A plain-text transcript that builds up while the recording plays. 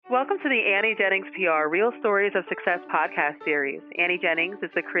Welcome to the Annie Jennings PR Real Stories of Success podcast series. Annie Jennings is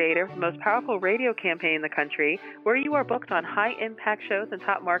the creator of the most powerful radio campaign in the country, where you are booked on high-impact shows in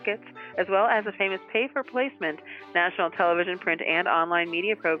top markets, as well as a famous pay-for-placement national television, print, and online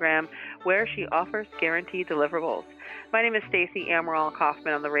media program where she offers guaranteed deliverables. My name is Stacey Amaral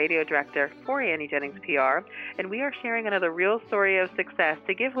Kaufman. I'm the radio director for Annie Jennings PR, and we are sharing another real story of success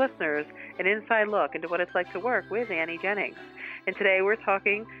to give listeners an inside look into what it's like to work with Annie Jennings. And today we're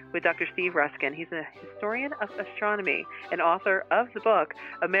talking with Dr. Steve Ruskin. He's a historian of astronomy and author of the book,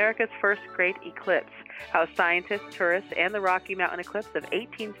 America's First Great Eclipse, How Scientists, Tourists, and the Rocky Mountain Eclipse of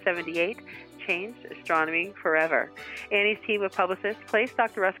 1878 Changed Astronomy Forever. Annie's team of publicists placed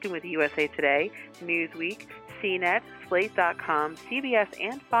Dr. Ruskin with USA Today, Newsweek, CNET, Slate.com, CBS,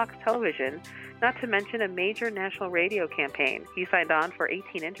 and Fox Television, not to mention a major national radio campaign. He signed on for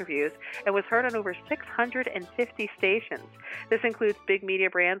 18 interviews and was heard on over 650 stations. This includes big media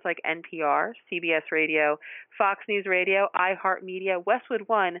brands like NPR, CBS Radio, Fox News Radio, iHeartMedia, Westwood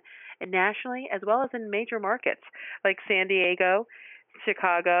One, and nationally, as well as in major markets like San Diego,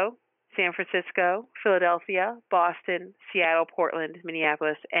 Chicago, San Francisco, Philadelphia, Boston, Seattle, Portland,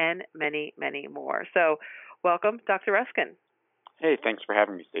 Minneapolis, and many, many more. So welcome, Dr. Ruskin. Hey, thanks for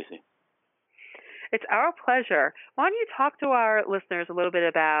having me, Stacey. It's our pleasure. Why don't you talk to our listeners a little bit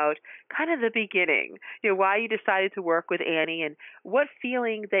about kind of the beginning, why you decided to work with Annie and what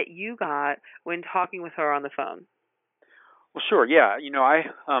feeling that you got when talking with her on the phone? Well, sure. Yeah.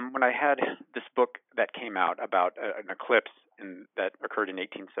 When I had this book that came out about an eclipse that occurred in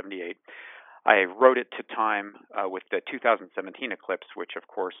 1878, I wrote it to time with the 2017 eclipse, which, of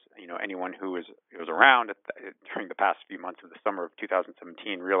course, anyone who was around during the past few months of the summer of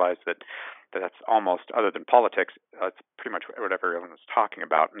 2017 realized that's almost, other than politics, it's pretty much what everyone was talking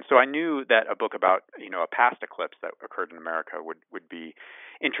about. And so I knew that a book about a past eclipse that occurred in America would be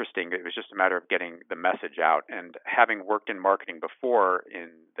interesting. It was just a matter of getting the message out. And having worked in marketing before in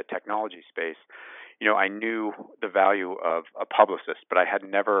the technology space, I knew the value of a publicist, but I had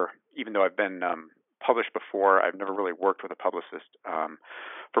never, even though I've been published before, I've never really worked with a publicist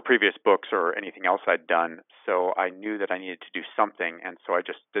for previous books or anything else I'd done. So I knew that I needed to do something, and so I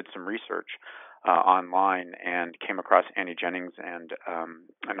just did some research online and came across Annie Jennings and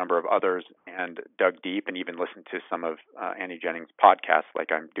a number of others and dug deep and even listened to some of Annie Jennings' podcasts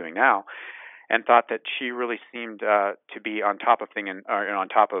like I'm doing now, and thought that she really seemed to be on top of on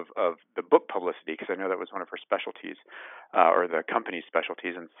top of the book publicity, because I know that was one of her specialties, or the company's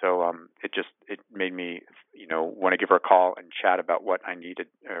specialties, and so it made me want to give her a call and chat about what I needed,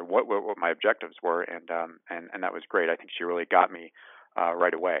 or what my objectives were, and that was great. I think she really got me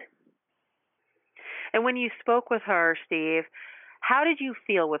right away. And when you spoke with her, Steve, how did you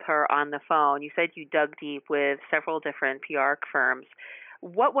feel with her on the phone? You said you dug deep with several different PR firms.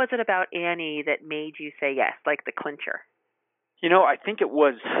 What was it about Annie that made you say yes, like the clincher? I think it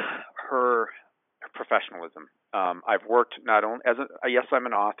was her professionalism. I've worked not only yes, I'm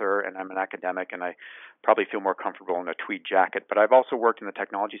an author and I'm an academic, and I probably feel more comfortable in a tweed jacket, but I've also worked in the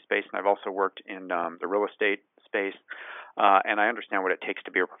technology space, and I've also worked in the real estate space, and I understand what it takes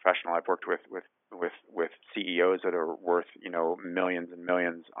to be a professional. I've worked with CEOs that are worth millions and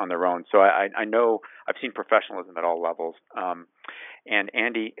millions on their own, so I know I've seen professionalism at all levels. And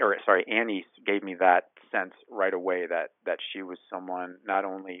Annie gave me that sense right away that she was someone not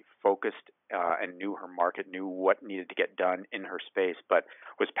only focused and knew her market, knew what needed to get done in her space, but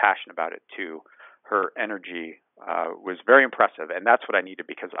was passionate about it too. Her energy was very impressive, and that's what I needed,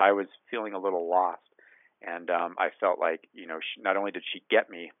 because I was feeling a little lost. And I felt like, not only did she get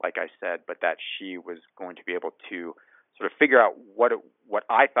me, like I said, but that she was going to be able to sort of figure out what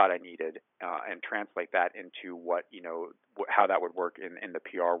I thought I needed and translate that into how that would work in the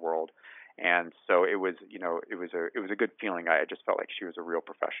PR world. And so it was a good feeling. I just felt like she was a real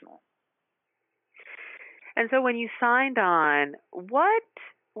professional. And so when you signed on, what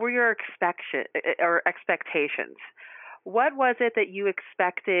were your expectations? What was it that you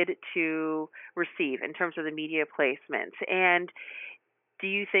expected to receive in terms of the media placements? And do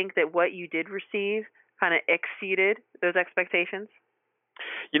you think that what you did receive kind of exceeded those expectations?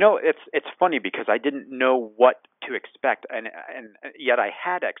 It's funny, because I didn't know what to expect, and yet I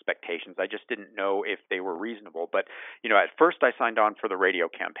had expectations. I just didn't know if they were reasonable. But at first I signed on for the radio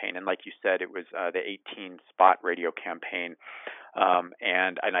campaign, and like you said, it was the 18-spot radio campaign,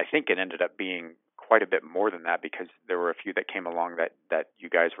 and I think it ended up being quite a bit more than that, because there were a few that came along that you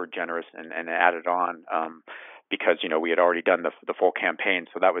guys were generous and added on, because we had already done the full campaign,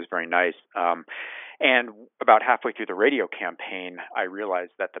 so that was very nice. And about halfway through the radio campaign, I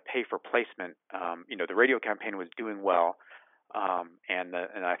realized that the pay for placement, the radio campaign was doing well, and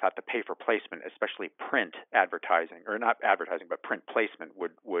I thought the pay for placement, especially print advertising, or not advertising, but print placement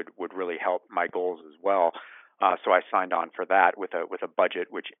would really help my goals as well. So I signed on for that with a budget,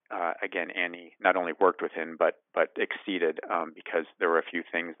 which again Annie not only worked within but exceeded, because there were a few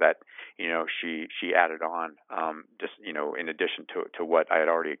things that she added on, just in addition to what I had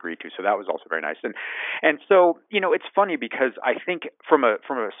already agreed to. So that was also very nice. And so it's funny because I think from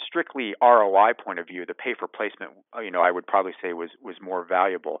a strictly ROI point of view, the pay for placement I would probably say was more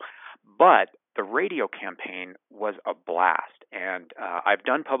valuable, but the radio campaign was a blast. And I've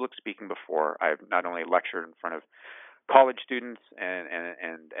done public speaking before. I've not only lectured in front of college students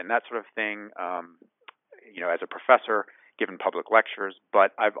and that sort of thing, as a professor, given public lectures,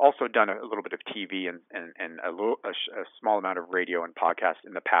 but I've also done a little bit of TV and a small amount of radio and podcasts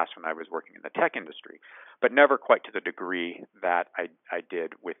in the past when I was working in the tech industry, but never quite to the degree that I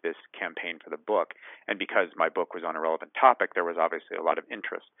did with this campaign for the book. And because my book was on a relevant topic, there was obviously a lot of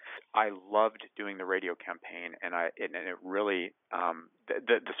interest. I loved doing the radio campaign, and it really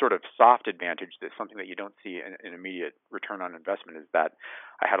the sort of soft advantage, that something that you don't see an immediate return on investment, is that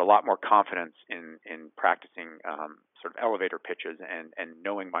I had a lot more confidence in practicing sort of elevator pitches and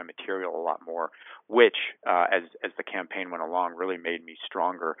knowing my material a lot more, which as the campaign went along really made me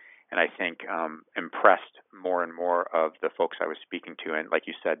stronger, and I think impressed more and more of the folks I was speaking to, and like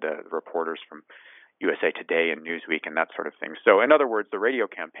you said, the reporters from USA Today and Newsweek and that sort of thing. So in other words, the radio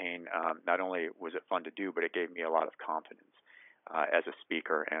campaign, not only was it fun to do, but it gave me a lot of confidence as a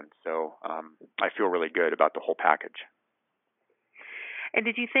speaker, and so I feel really good about the whole package. And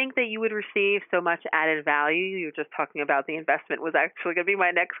did you think that you would receive so much added value? You were just talking about the investment was actually going to be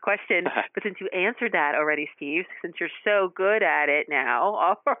my next question. But since you answered that already, Steve, since you're so good at it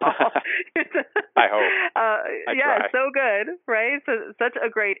now, overall, I hope. Yeah, so good, right? So, such a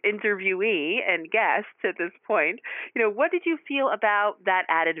great interviewee and guest at this point. What did you feel about that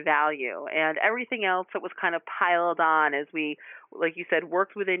added value and everything else that was kind of piled on as we, like you said,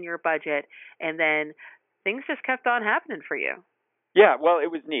 worked within your budget, and then things just kept on happening for you? Yeah, well, it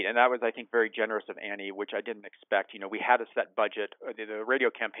was neat, and that was, I think, very generous of Annie, which I didn't expect. We had a set budget. The radio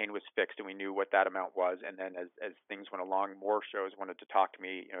campaign was fixed, and we knew what that amount was. And then as things went along, more shows wanted to talk to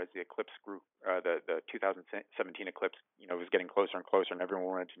me. As the eclipse grew, the 2017 eclipse, was getting closer and closer, and everyone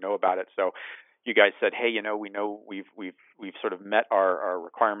wanted to know about it. So you guys said, hey, we know we've sort of met our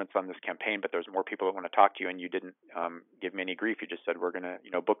requirements on this campaign, but there's more people that want to talk to you, and you didn't give me any grief. You just said, we're going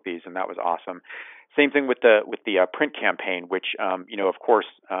to book these, and that was awesome. Same thing with the print campaign, which of course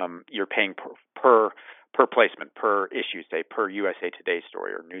you're paying per placement, per issue, say per USA Today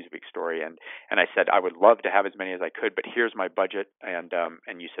story or Newsweek story, and I said I would love to have as many as I could, but here's my budget, and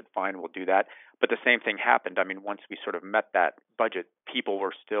you said fine, we'll do that. But the same thing happened. I mean, once we sort of met that budget,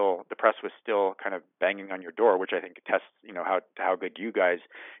 the press was still kind of banging on your door, which I think attests how good you guys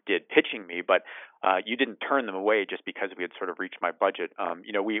did pitching me, but you didn't turn them away just because we had sort of reached my budget.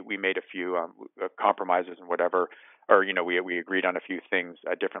 We made a few compromises and whatever, or we agreed on a few things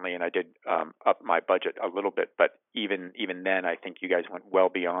differently, and I did up my budget a little bit. But even then, I think you guys went well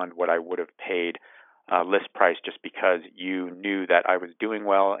beyond what I would have paid list price, just because you knew that I was doing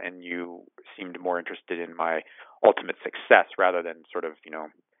well, and you seemed more interested in my ultimate success rather than sort of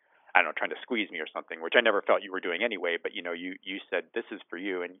I don't know, trying to squeeze me or something, which I never felt you were doing anyway. But you said this is for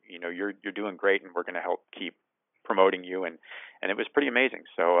you, and you're doing great, and we're going to help keep promoting you, and it was pretty amazing.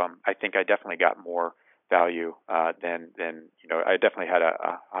 So I think I definitely got more value than I definitely had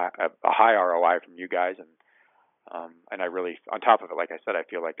a high ROI from you guys, and I really, on top of it, like I said, I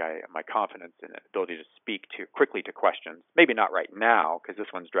feel like my confidence and ability to speak quickly to questions, maybe not right now because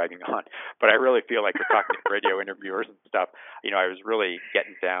this one's dragging on, but I really feel like we're talking to radio interviewers and stuff. I was really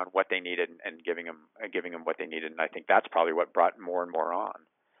getting down what they needed and giving them what they needed, and I think that's probably what brought more and more on.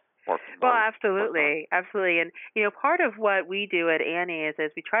 Well, absolutely. And, part of what we do at Annie is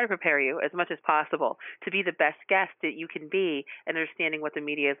we try to prepare you as much as possible to be the best guest that you can be, and understanding what the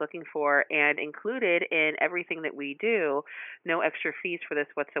media is looking for, and included in everything that we do, no extra fees for this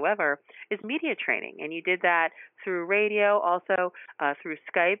whatsoever, is media training. And you did that through radio, also through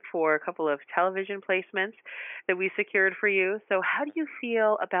Skype for a couple of television placements that we secured for you. So how do you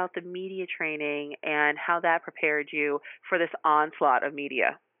feel about the media training and how that prepared you for this onslaught of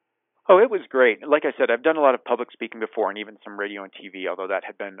media? Oh, it was great. Like I said, I've done a lot of public speaking before, and even some radio and TV, although that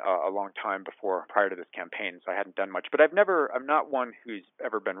had been a long time prior to this campaign, so I hadn't done much. But I'm not one who's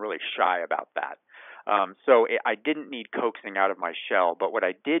ever been really shy about that. So I didn't need coaxing out of my shell, but what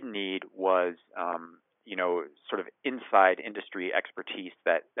I did need was, sort of inside industry expertise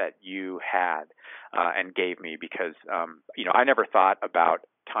that you had and gave me, because, I never thought about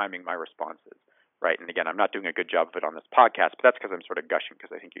timing my responses. right? And again, I'm not doing a good job of it on this podcast, but that's because I'm sort of gushing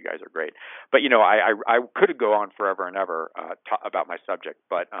because I think you guys are great. But, I could go on forever and ever about my subject,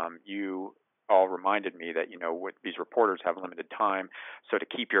 but you all reminded me that, these reporters have limited time. So to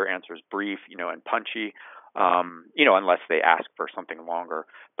keep your answers brief, and punchy, unless they ask for something longer.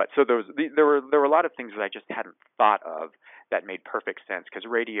 But so there were a lot of things that I just hadn't thought of that made perfect sense because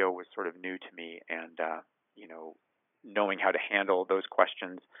radio was sort of new to me, and knowing how to handle those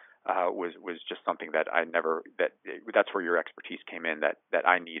questions was just something that that's where your expertise came in that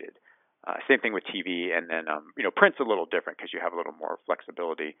I needed. Same thing with TV, and then print's a little different because you have a little more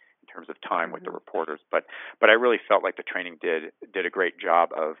flexibility in terms of time with the reporters. But I really felt like the training did a great job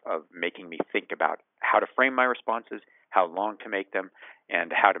of making me think about how to frame my responses, how long to make them,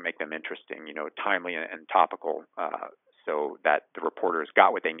 and how to make them interesting, timely and topical, so that the reporters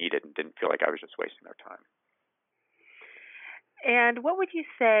got what they needed and didn't feel like I was just wasting their time. And what would you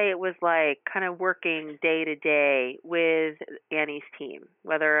say it was like kind of working day to day with Annie's team,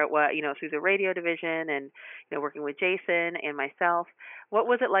 whether it was, through the radio division and, working with Jason and myself? What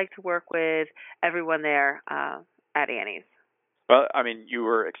was it like to work with everyone there at Annie's? Well, you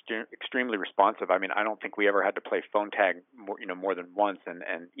were extremely responsive. I don't think we ever had to play phone tag more than once, and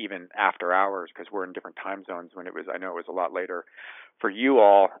even after hours because we're in different time zones when I know it was a lot later for you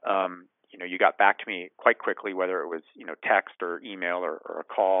all. You got back to me quite quickly, whether it was, text or email or a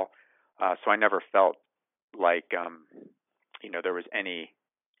call. So I never felt like, there was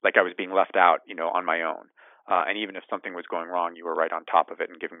like I was being left out, on my own. And even if something was going wrong, you were right on top of it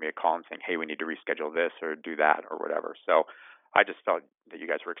and giving me a call and saying, hey, we need to reschedule this or do that or whatever. So I just felt that you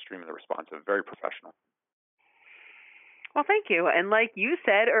guys were extremely responsive, very professional. Well, thank you. And like you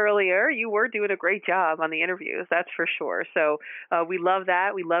said earlier, you were doing a great job on the interviews, that's for sure. So we love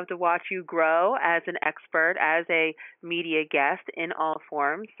that. We love to watch you grow as an expert, as a media guest in all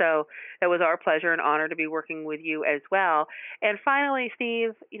forms. So it was our pleasure and honor to be working with you as well. And finally,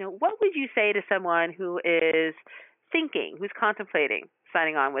 Steve, what would you say to someone who is thinking, who's contemplating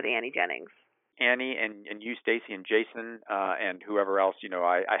signing on with Annie Jennings? Annie and you, Stacy, and Jason, and whoever else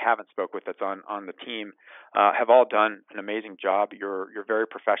I haven't spoke with that's on the team, have all done an amazing job. You're very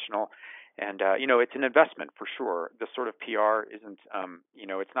professional, and it's an investment for sure. This sort of PR isn't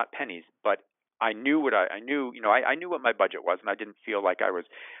it's not pennies, but I knew what I knew. I knew what my budget was, and I didn't feel like I was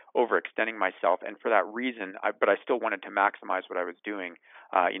overextending myself. And for that reason, but I still wanted to maximize what I was doing.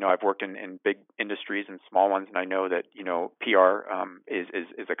 I've worked in big industries and small ones, and I know that PR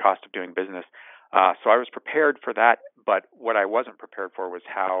is a cost of doing business. So I was prepared for that, but what I wasn't prepared for was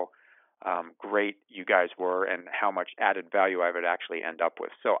how great you guys were and how much added value I would actually end up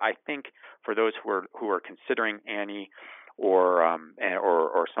with. So I think for those who are considering Annie or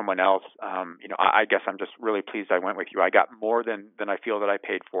someone else, I guess I'm just really pleased I went with you. I got more than I feel that I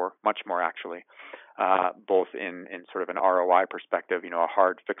paid for, much more actually, both in sort of an ROI perspective, a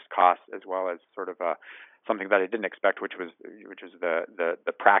hard fixed cost, as well as sort of something that I didn't expect, which was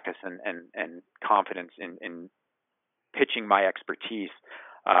the practice and confidence in pitching my expertise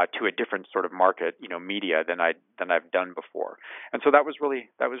to a different sort of market, media than I've done before. And so that was really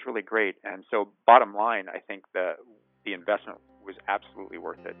great. And so bottom line, I think the investment was absolutely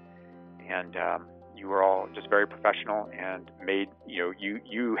worth it. And you were all just very professional and made,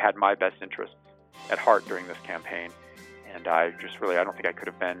 you had my best interests at heart during this campaign. And I don't think I could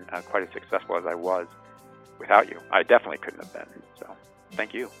have been quite as successful as I was without you. I definitely couldn't have been. So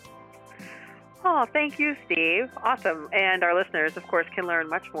thank you. Oh, thank you, Steve. Awesome. And our listeners, of course, can learn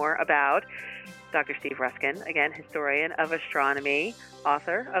much more about Dr. Steve Ruskin, again, historian of astronomy,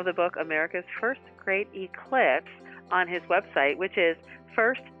 author of the book America's First Great Eclipse, on his website, which is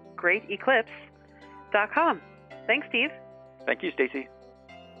firstgreateclipse.com. Thanks, Steve. Thank you, Stacy.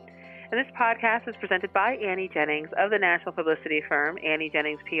 And this podcast is presented by Annie Jennings of the national publicity firm Annie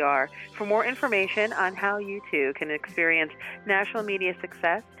Jennings PR. For more information on how you too can experience national media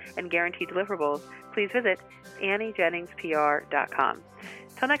success and guaranteed deliverables, please visit AnnieJenningsPR.com.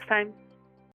 Till next time.